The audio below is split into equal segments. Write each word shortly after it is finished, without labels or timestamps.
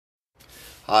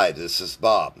Hi, this is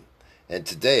Bob, and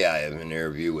today I have an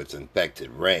interview with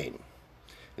Infected Rain.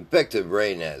 Infected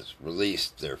Rain has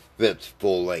released their fifth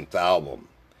full length album.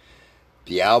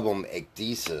 The album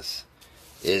Ecdysis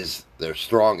is their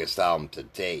strongest album to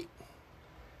date.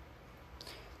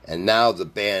 And now the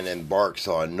band embarks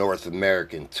on a North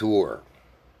American tour.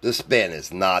 This band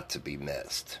is not to be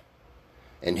missed.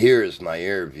 And here is my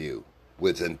interview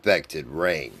with Infected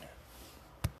Rain.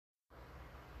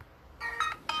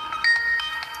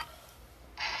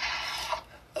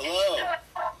 Hello.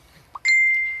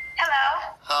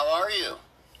 Hello. How are you?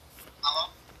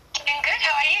 Doing good.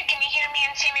 How are you? Can you hear me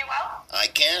and see me well? I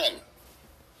can.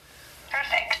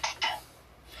 Perfect.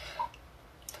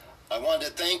 I wanted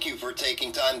to thank you for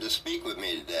taking time to speak with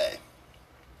me today.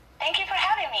 Thank you for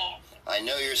having me. I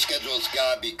know your schedule's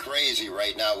gotta be crazy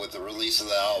right now with the release of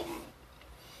the album.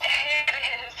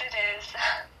 It is.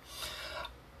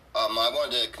 I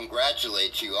wanted to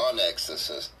congratulate you on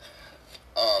Ecdysis.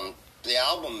 The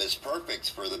album is perfect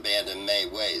for the band in many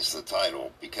ways, the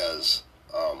title, because,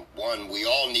 one, we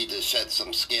all need to shed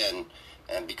some skin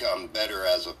and become better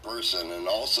as a person, and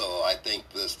also I think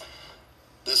this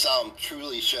album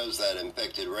truly shows that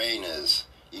Infected Rain is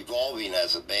evolving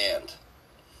as a band.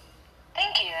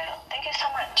 Thank you. Thank you so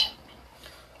much.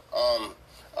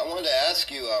 I wanted to ask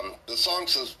you, the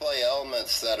songs display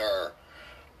elements that are,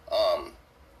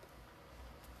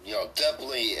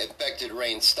 definitely Infected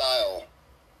Rain style,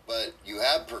 but you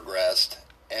have progressed,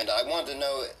 and I want to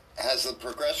know, has the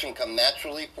progression come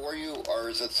naturally for you, or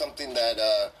is it something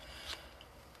that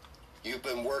you've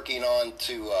been working on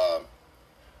to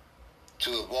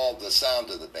evolve the sound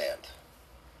of the band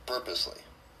purposely?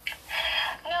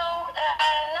 No,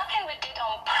 nothing we did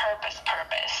on purpose.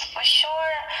 For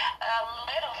sure,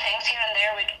 little things here and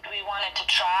there we wanted to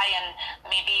try and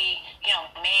maybe,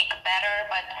 make better,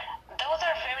 but those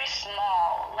are very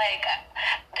small. Like,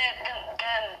 the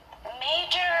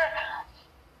major,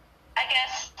 I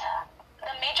guess,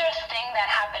 the major thing that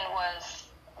happened was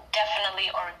definitely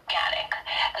organic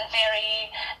and very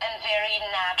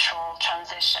natural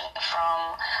transition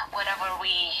from whatever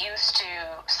we used to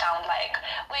sound like,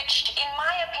 which in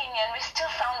my opinion we still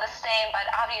sound the same, but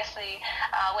obviously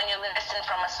when you listen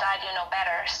from a side you know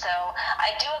better. So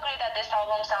I do agree that this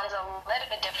album sounds a little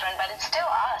bit different, but it's still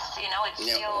us, it's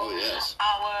still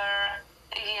our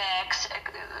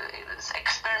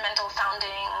experimental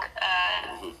sounding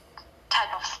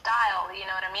type of style, you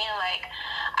know what I mean? Like,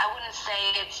 I wouldn't say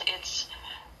it's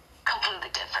completely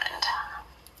different.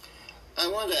 I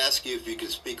wanted to ask you if you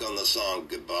could speak on the song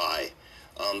Goodbye.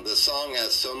 The song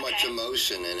has so much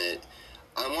emotion in it.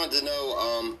 I wanted to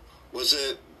know, was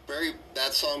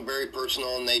that song very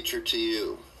personal in nature to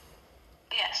you?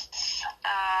 Yes,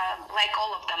 like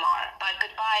all of them are, but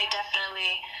Goodbye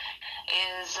definitely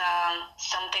is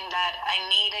something that I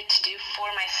needed to do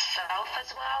for myself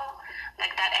as well.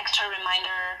 Like that extra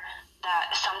reminder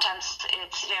that sometimes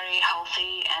it's very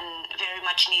healthy and very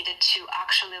much needed to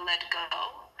actually let go.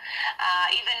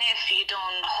 Even if you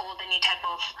don't hold any type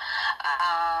of,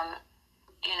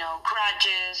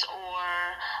 grudges or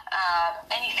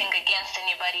anything against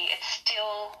anybody, it's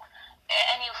still,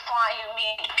 and you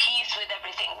made peace with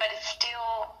everything, but it's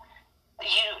still,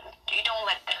 you don't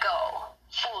let it go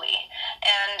fully.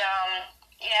 And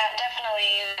yeah,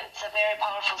 definitely, it's a very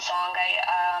powerful song.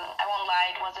 I won't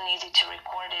lie, it wasn't easy to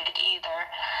record it either.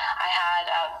 I had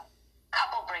a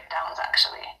couple breakdowns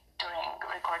actually during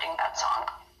recording that song.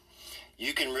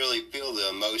 You can really feel the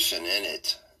emotion in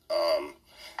it.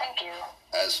 Thank you.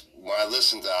 As when I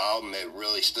listened to the album, it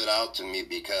really stood out to me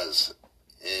because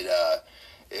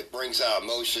it brings out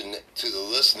emotion to the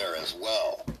listener as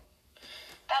well.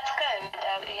 That's good.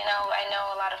 I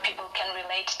know a lot of people can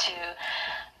relate to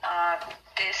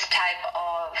this type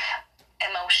of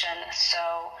emotion.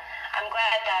 So I'm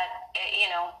glad that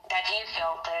that you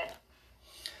felt it.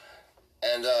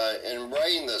 And in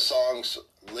writing the songs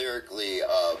lyrically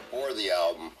for the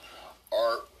album,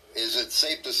 is it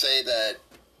safe to say that,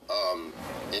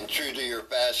 in true to your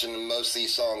fashion, most of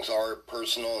these songs are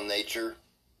personal in nature?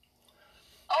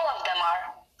 All of them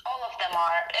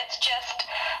are. It's just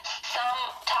some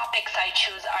topics I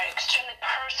choose are extremely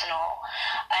personal,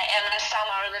 and some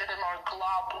are a little bit more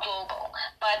global.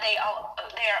 But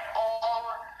they're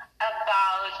all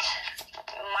about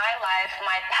my life,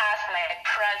 my past, my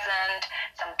present,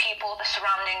 some people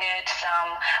surrounding it,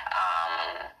 some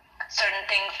certain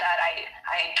things that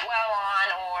I dwell on,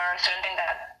 or certain things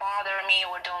that bother me,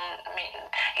 or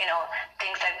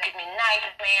things that give me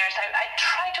nightmares. I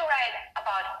try to write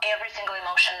about every single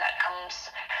emotion that comes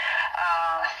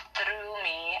through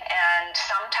me, and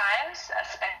sometimes,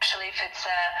 especially if it's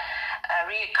a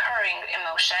reoccurring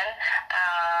emotion,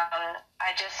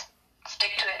 I just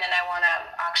stick to it, and I want to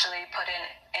actually put it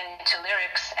into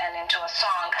lyrics and into a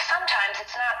song. Sometimes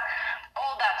it's not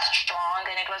all that strong,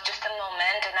 and it was just a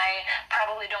moment, and I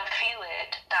probably don't feel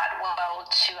it that well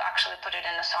to actually put it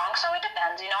in a song. So it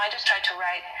depends, I just try to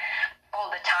write all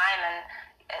the time, and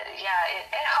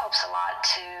it helps a lot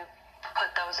to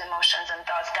put those emotions and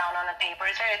thoughts down on the paper.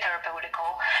 It's very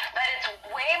therapeutical, but it's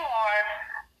way more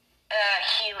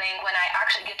healing when I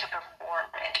actually get to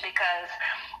perform it, because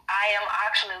I am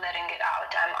actually letting it out.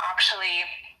 I'm actually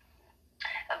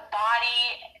body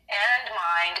and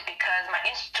mind, because my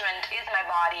instrument is my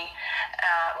body.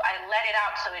 I let it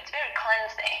out, so it's very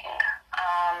cleansing.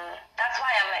 That's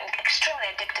why I'm extremely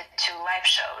addicted to live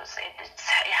shows. It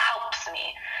helps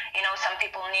me. Some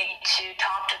people need to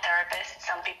talk to therapists.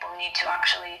 Some people need to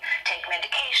actually take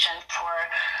medication for,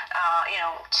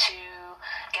 to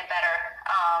get better.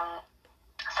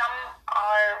 Some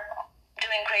are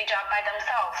doing a great job by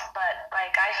themselves, but I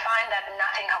find that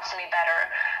nothing helps me better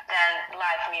than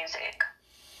live music.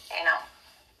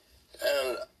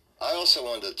 And I also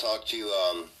wanted to talk to you.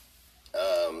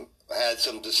 I had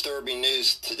some disturbing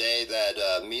news today that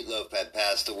Meatloaf had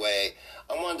passed away.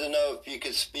 I wanted to know if you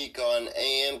could speak on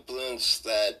any influence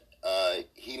that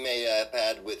he may have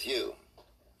had with you.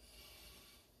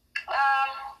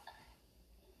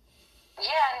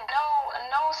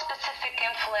 No specific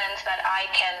influence that I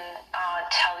can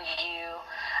tell you.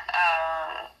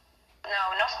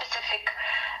 No specific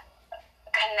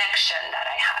connection that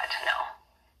I had, no.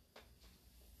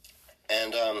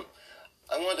 And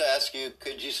I wanted to ask you,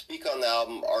 could you speak on the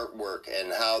album artwork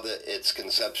and how its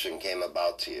conception came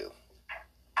about to you?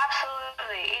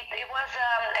 Absolutely. It was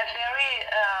a very,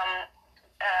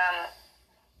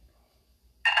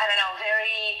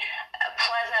 very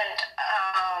pleasant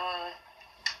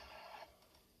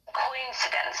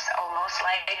coincidence, almost,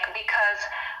 because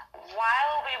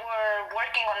while we were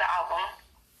working on the album,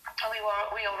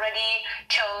 we already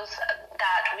chose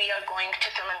that we are going to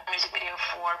film a music video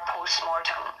for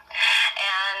Postmortem.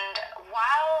 And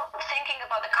while thinking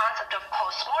about the concept of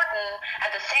Postmortem, at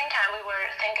the same time we were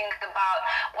thinking about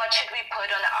what should we put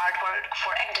on the artwork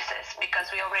for Ecdysis,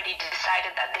 because we already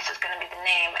decided that this is going to be the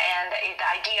name, and the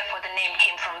idea for the name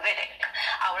came from Vidik,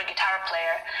 our guitar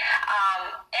player.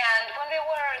 And when we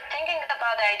were thinking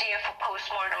about the idea for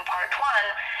Postmortem Part 1,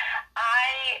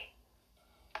 I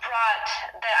brought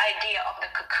the idea of the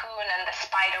cocoon and the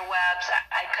spider webs.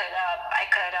 I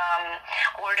could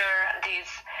order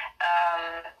these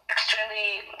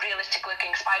extremely realistic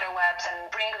looking spider webs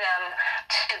and bring them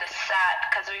to the set,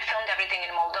 because we filmed everything in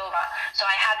Moldova. So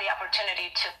I had the opportunity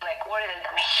to order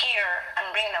them here and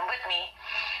bring them with me.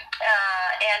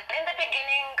 And in the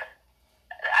beginning,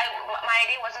 my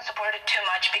idea wasn't supported too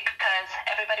much, because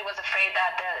everybody was afraid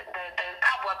that the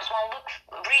cobwebs won't look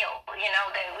real.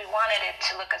 We wanted it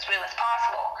to look as real as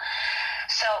possible.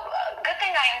 So good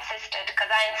thing I insisted,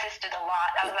 because I insisted a lot.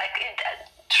 I was like,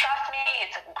 trust me,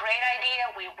 it's a great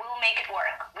idea. We will make it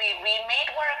work. We made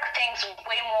work things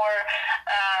way more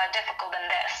difficult than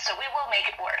this, so we will make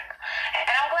it work. And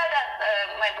I'm glad that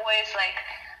my boys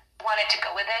wanted to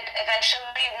go with it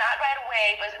eventually, not right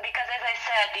away, but because, as I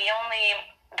said, they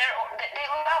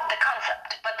loved the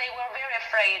concept, but they were very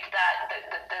afraid that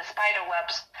the spider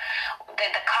webs,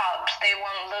 the cobs, they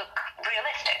won't look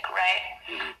realistic, right?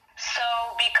 Mm-hmm. So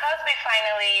because we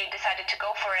finally decided to go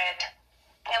for it,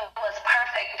 it was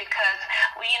perfect, because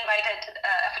we invited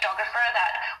a photographer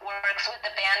that works with the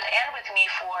band and with me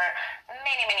for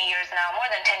many, many years now, more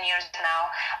than 10 years now.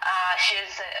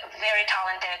 She's very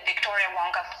talented, Victoria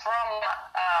Wonka from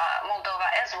Moldova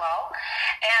as well.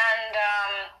 And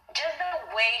just the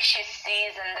way she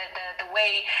sees and the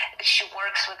way she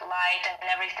works with light and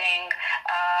everything,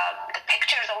 the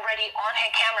pictures already on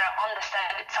her camera on the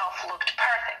set itself looked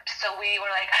perfect. So we were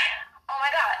like, oh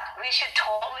my God, we should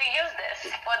totally use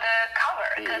this for the cover,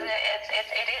 because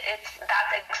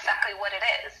that's exactly what it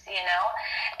is,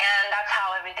 and that's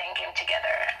how everything came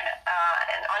together.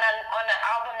 And on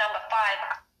album number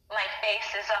 5, my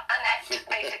face is on it,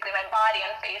 basically my body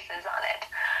and face is on it.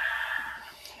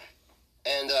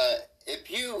 And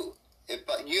if you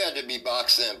had to be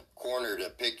boxed in a corner to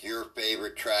pick your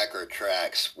favorite track or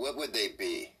tracks, what would they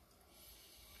be?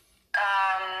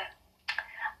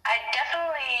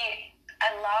 I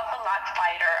love a lot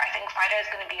Fighter. I think Fighter is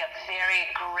going to be a very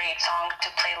great song to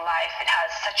play live. It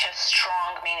has such a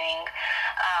strong meaning.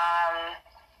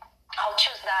 I'll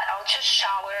choose that. I'll choose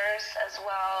Showers as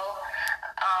well.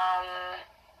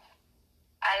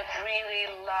 I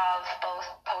really love both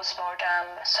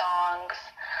Postmortem songs.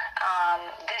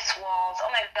 This walls.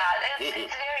 Oh my God,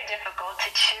 it's very difficult to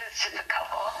choose just a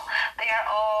couple. They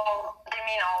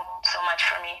mean all so much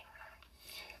for me.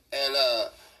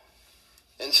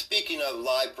 And speaking of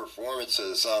live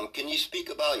performances, can you speak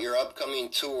about your upcoming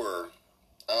tour?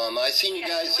 I seen you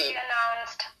guys.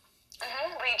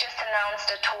 We just announced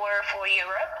a tour for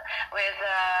Europe with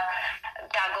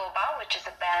Dagoba, which is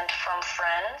a band from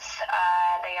France.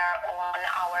 They are on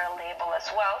our label as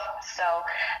well, so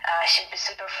should be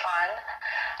super fun.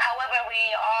 However, we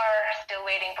are still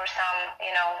waiting for some,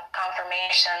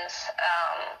 confirmations.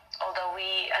 Although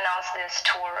we announced this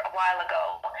tour a while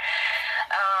ago.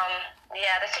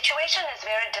 The situation is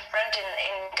very different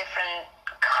in different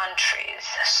countries.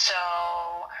 So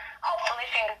hopefully,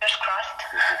 fingers crossed,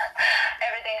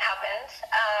 everything happens.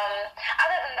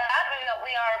 Other than that,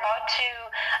 we are about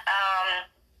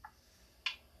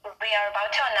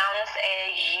to announce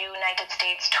a United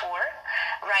States tour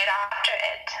right after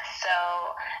it. So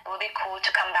it will be cool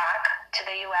to come back to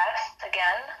the U.S.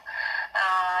 again.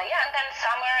 And then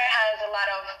summer has a lot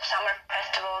of summer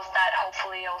festivals that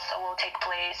hopefully also will take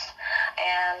place.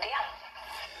 And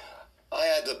I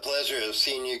had the pleasure of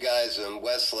seeing you guys in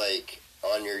Westlake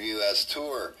on your U.S.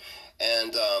 tour,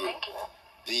 and thank you.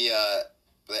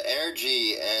 The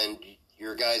energy and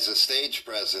your guys' stage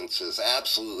presence is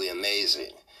absolutely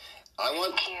amazing.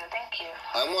 Thank you.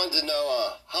 I wanted to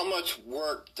know how much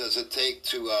work does it take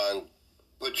to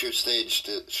put your stage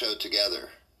show together?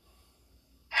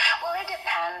 Well, it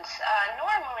depends.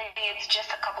 Normally, it's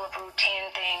just a couple of routine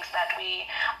things that we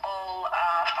all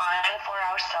find for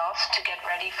ourselves to get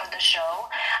ready for the show.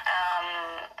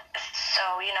 So,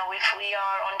 if we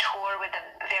are on tour with a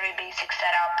very basic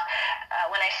setup,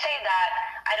 when I say that,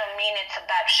 I don't mean it's a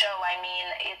bad show. I mean,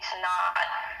 it's not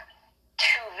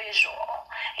too visual,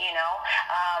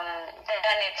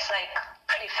 then it's like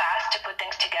pretty fast to put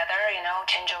things together,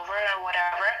 change over or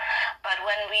whatever. But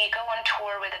when we go on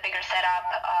tour with a bigger setup,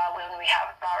 when we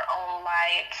have our own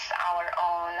lights, our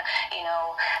own,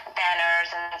 banners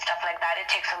and stuff like that, it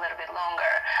takes a little bit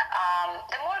longer.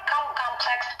 The more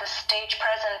complex the stage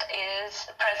presence is,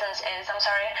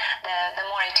 the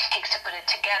more it takes to put it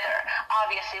together.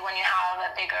 Obviously, when you have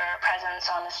a bigger presence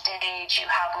on the stage, you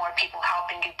have more people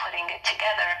helping you putting it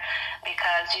together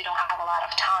because you don't have a lot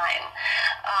of time.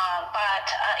 But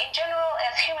in general,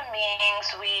 as human beings,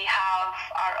 we have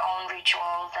our own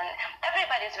rituals, and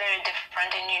everybody's very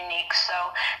different and unique.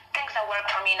 So things that work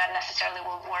for me not necessarily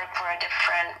will work for a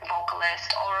different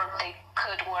vocalist, or they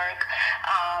could work.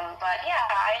 But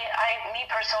me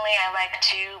personally, I like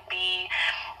to be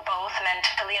both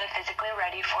mentally and physically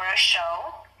ready for a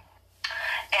show.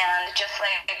 And just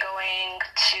like going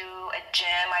to a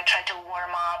gym, I try to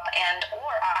warm up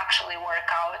or actually work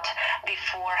out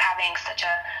before having such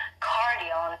a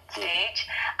cardio on stage.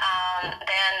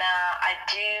 Then I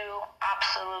do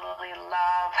absolutely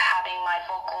love having my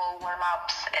vocal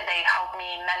warm-ups. They help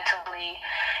me mentally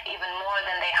even more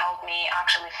than they help me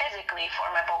actually physically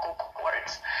for my vocal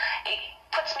cords. It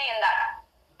puts me in that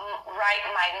right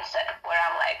mindset where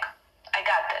I'm like, I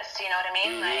got this, you know what I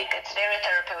mean? Mm-hmm. Like, it's very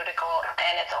therapeutical,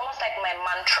 and it's almost like my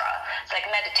mantra. It's like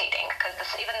meditating, because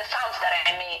even the sounds that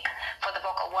I make for the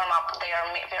vocal warm-up, they are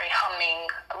very humming,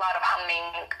 a lot of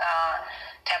humming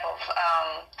type of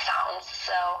sounds.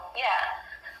 So,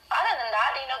 other than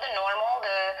that, the normal,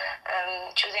 the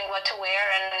choosing what to wear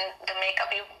and the makeup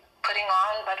you putting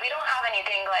on, but we don't have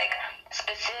anything like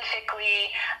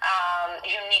specifically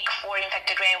unique for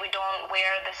Infected Rain. We don't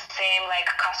wear the same like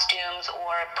costumes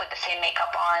or put the same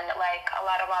makeup on like a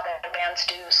lot of other bands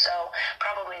do, so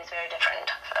probably it's very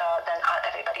different than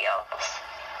everybody else.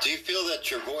 Do you feel that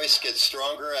your voice gets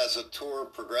stronger as a tour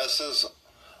progresses,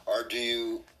 or do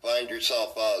you find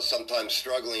yourself sometimes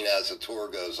struggling as the tour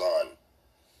goes on?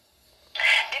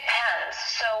 Depends.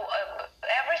 So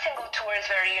every single tour is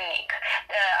very unique.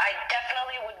 I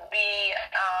definitely would be,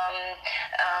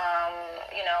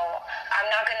 I'm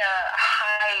not gonna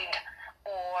hide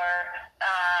or,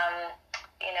 I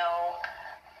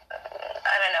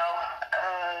don't know,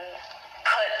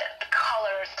 put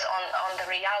colors on the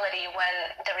reality when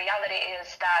the reality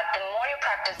is that the more you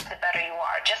practice, the better you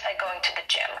are, just like going to the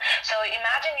gym. So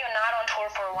imagine you're not on tour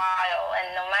for a while,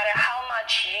 and no matter how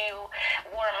much you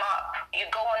warm up, you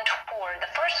go on tour,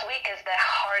 the first week is the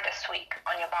hardest week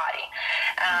on your body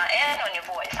and on your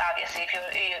voice, obviously, if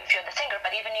you're the singer,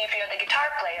 but even if you're the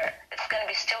guitar player, it's going to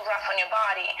be still rough on your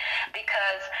body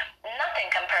because nothing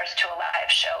compares to a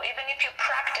live show. Even if you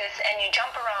practice and you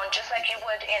jump around just like you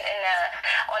would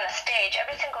on a stage,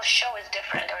 every single show is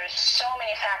different. There are so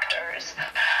many factors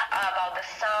about the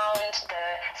sound, the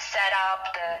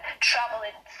setup, the travel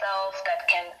itself that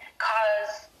can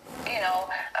cause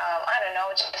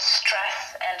just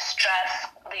stress, and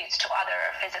stress leads to other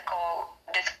physical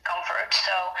discomfort.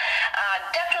 So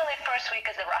definitely first week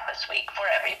is the roughest week for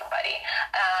everybody.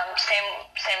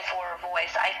 Same for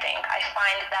voice, I think. I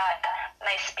find that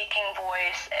my speaking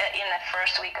voice in the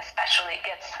first week especially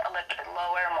gets a little bit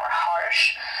lower, more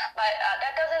harsh, but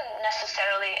that doesn't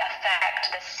necessarily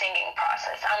affect the singing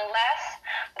process unless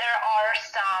there are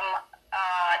some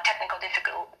technical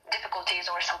difficulties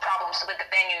or some problems with the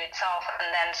venue itself, and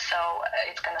then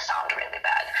it's going to sound really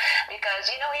bad.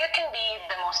 Because, you can be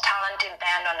the most talented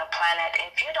band on the planet.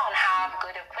 If you don't have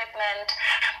good equipment,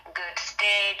 good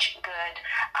stage, good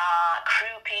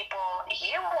crew people,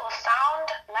 you will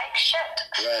sound like shit.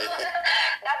 Right.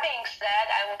 That being said,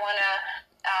 I want to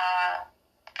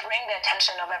bring the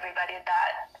attention of everybody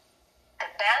that the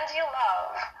bands you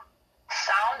love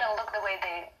sound and look the way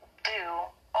they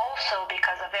do also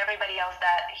because of everybody else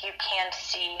that you can't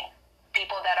see,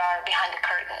 people that are behind the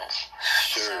curtains.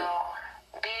 Sure. So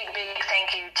big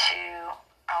thank you to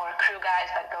our crew guys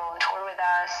that go on tour with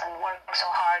us and work so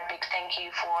hard. Big thank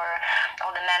you for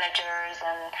all the managers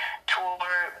and tour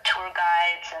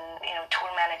guides and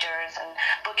tour managers and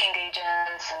booking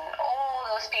agents and all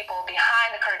those people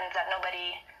behind the curtains that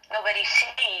nobody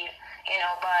see,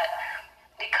 but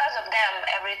because of them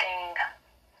everything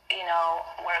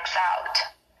works out.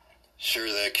 Sure,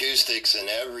 the acoustics in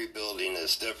every building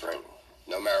is different,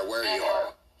 no matter where you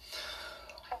are.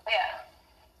 Yeah.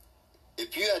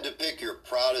 If you had to pick your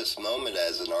proudest moment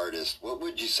as an artist, what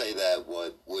would you say that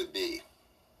would be?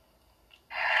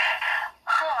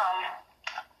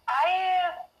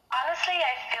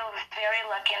 I feel very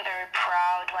lucky and very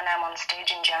proud when I'm on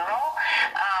stage in general.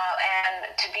 And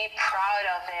to be proud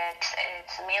of it,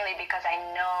 it's mainly because I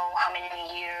know how many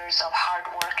years of hard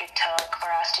work it took for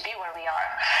us to be where we are.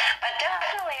 But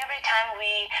definitely every time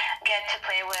we get to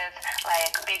play with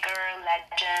like bigger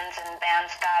legends and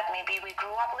bands that maybe we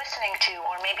grew up listening to,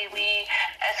 or maybe we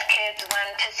as kids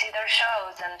went to see their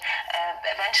shows and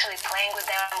eventually playing with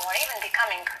them or even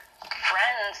becoming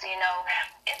friends,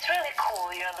 it's really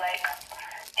cool. You're like,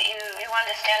 you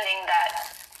understanding that,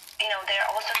 they're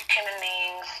also human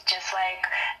beings, just like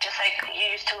you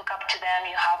used to look up to them.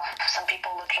 You have some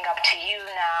people looking up to you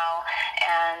now,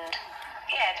 and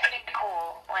yeah, it's pretty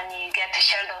cool when you get to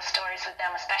share those stories with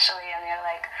them, especially, and you're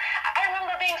like, I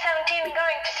remember being 17 and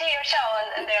going to see your show,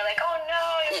 and they're like, oh no,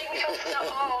 you're making me feel so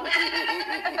old.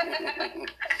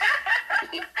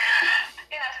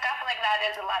 Stuff like that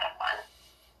is a lot of fun.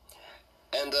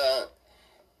 And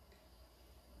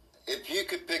if you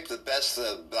could pick the best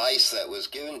advice that was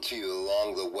given to you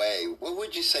along the way, what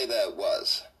would you say that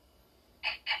was?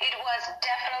 It was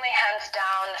definitely hands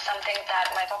down something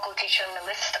that my vocal teacher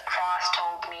Melissa Cross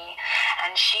told me,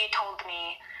 and she told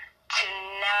me to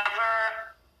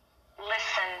never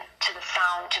listen to the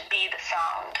sound, to be the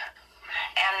sound.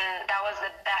 And that was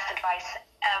the best advice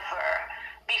ever.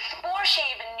 Before she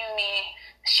even knew me,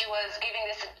 she was giving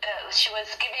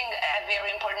a very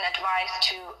important advice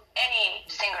to any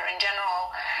singer in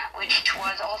general, which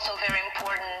was also very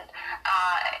important.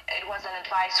 It was an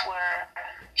advice where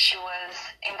she was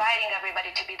inviting everybody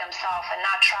to be themselves and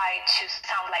not try to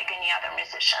sound like any other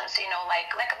musicians.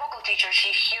 Like a vocal teacher,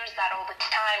 she hears that all the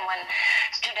time when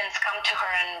students come to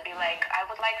her and be like, I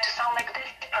would like to sound like this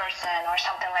person or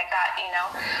something like that,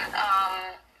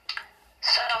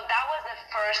 So that was the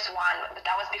first one.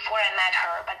 That was before I met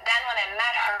her. But then when I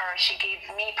met her, she gave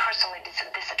me personally this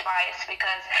advice,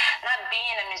 because not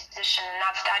being a musician,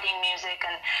 not studying music,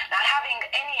 and not having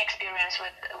any experience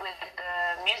with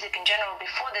the music in general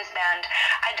before this band,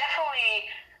 I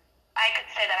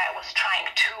could say that I was trying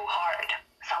too hard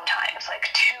sometimes, like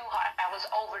too hard. I was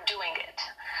overdoing it.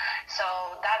 So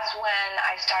that's when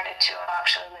I started to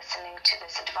actually listening to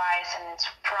this advice, and it's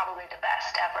probably the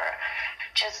best ever.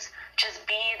 Just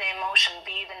be the emotion,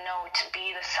 be the note,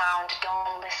 be the sound.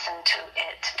 Don't listen to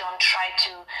it. Don't try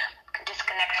to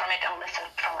disconnect from it and listen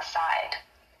from a side.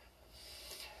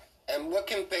 And what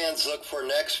can fans look for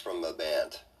next from a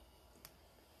band?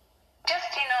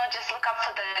 Just look up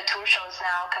for the tour shows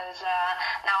now, because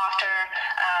now after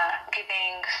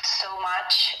giving so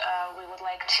much, we would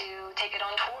like to take it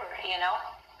on tour,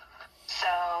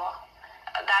 So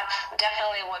that's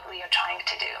definitely what we are trying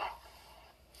to do.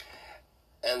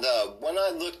 And when I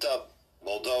looked up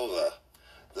Moldova,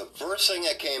 the first thing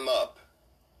that came up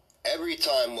every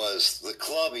time was the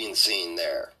clubbing scene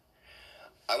there.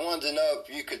 I wanted to know if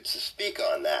you could speak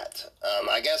on that.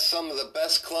 I guess some of the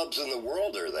best clubs in the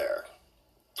world are there,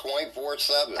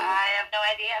 24/7. I have no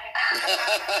idea.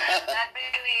 Not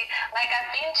really. Like,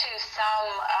 I've been to some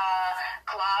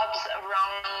clubs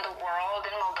around the world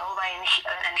in Moldova,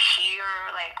 and hear,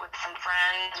 like with some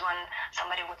friends when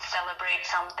somebody would celebrate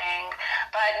something.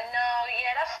 But no,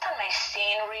 yeah, that's not my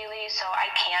scene really, so I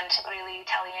can't really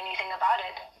tell you anything about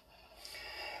it.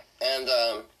 And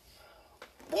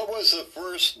what was the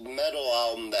first metal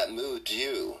album that moved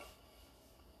you?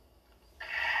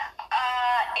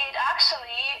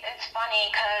 It's funny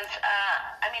because,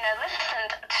 I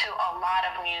listened to a lot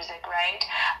of music, right?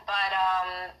 But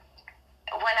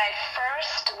when I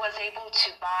first was able to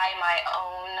buy my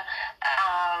own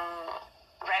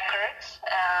records,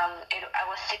 I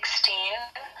was 16.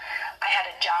 I had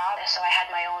a job, so I had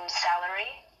my own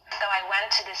salary. So I went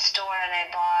to the store and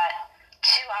I bought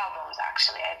 2 albums,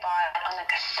 actually. I bought on a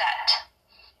cassette.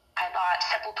 I bought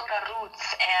Sepultura Roots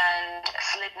and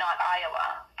Slipknot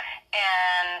Iowa.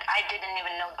 And I didn't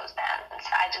even know those bands.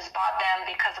 I just bought them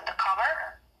because of the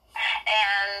cover.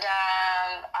 And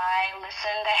I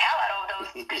listened the hell out of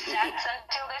those cassettes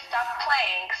until they stopped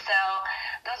playing. So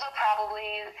those were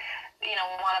probably,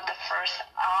 one of the first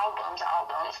albums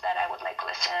that I would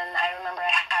listen. I remember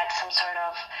I had some sort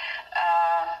of,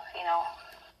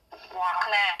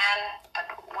 Walkman, but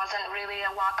wasn't really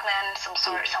a Walkman,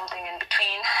 something in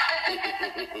between.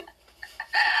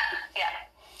 Yeah.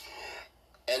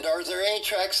 And are there any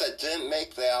tracks that didn't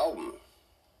make the album?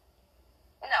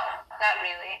 No, not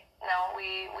really. No,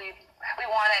 we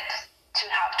wanted to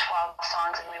have 12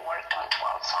 songs and we worked on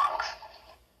 12 songs.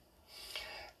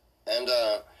 And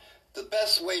the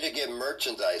best way to get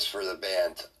merchandise for the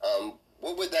band,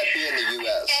 what would that be in the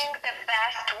U.S.? I think the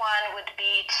best one would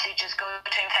be to just go to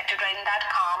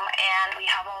infectedrising.com, and we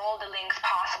have all the links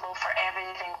possible for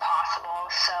everything possible.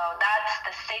 So that's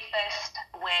the safest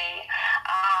way.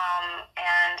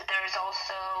 And there's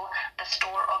also the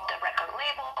store of the record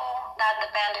label that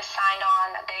the band is signed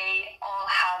on. They all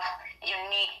have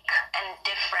unique and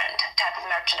different type of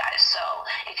merchandise. So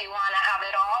if you want to have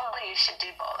it all, you should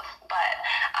do both. But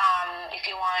if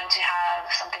you want to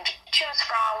have something to choose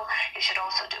from, you should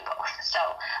also do both. So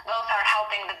both are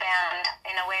helping the band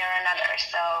in a way or another.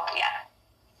 So yeah.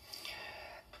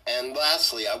 And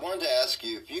lastly, I wanted to ask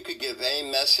you if you could give a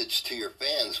message to your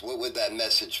fans, what would that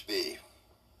message be?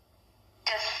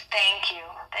 Just thank you.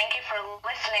 Thank you for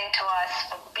listening to us,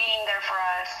 for being there for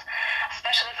us,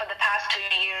 especially for the past 2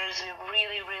 years. We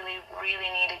really, really, really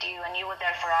needed you, and you were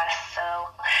there for us. So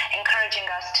encouraging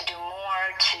us to do more,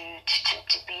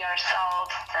 to be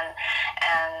ourselves,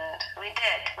 and we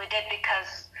did. We did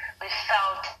because we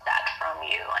felt that from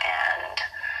you. And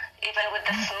even with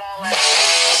the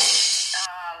smallest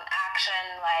action,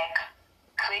 like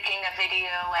clicking a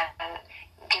video and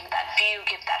give that view,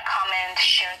 give that comment,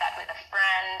 share that with a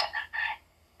friend.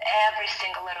 Every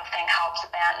single little thing helps the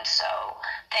band. So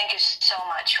thank you so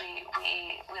much. We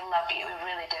love you. We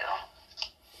really do.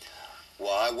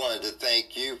 Well, I wanted to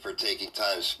thank you for taking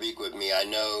time to speak with me. I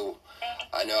know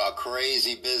how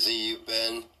crazy busy you've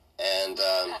been, and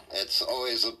it's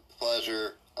always a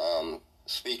pleasure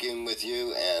speaking with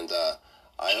you, and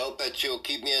I hope that you'll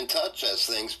keep me in touch as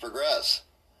things progress.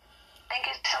 Thank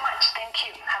you so much. Thank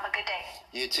you. Have a good day.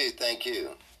 You too. Thank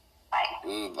you.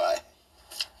 Bye. Bye.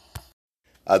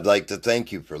 I'd like to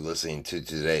thank you for listening to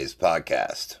today's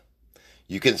podcast.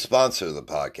 You can sponsor the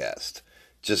podcast.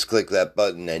 Just click that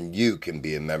button and you can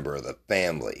be a member of the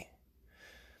family.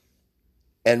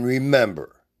 And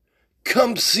remember,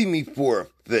 come see me for a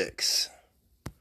fix.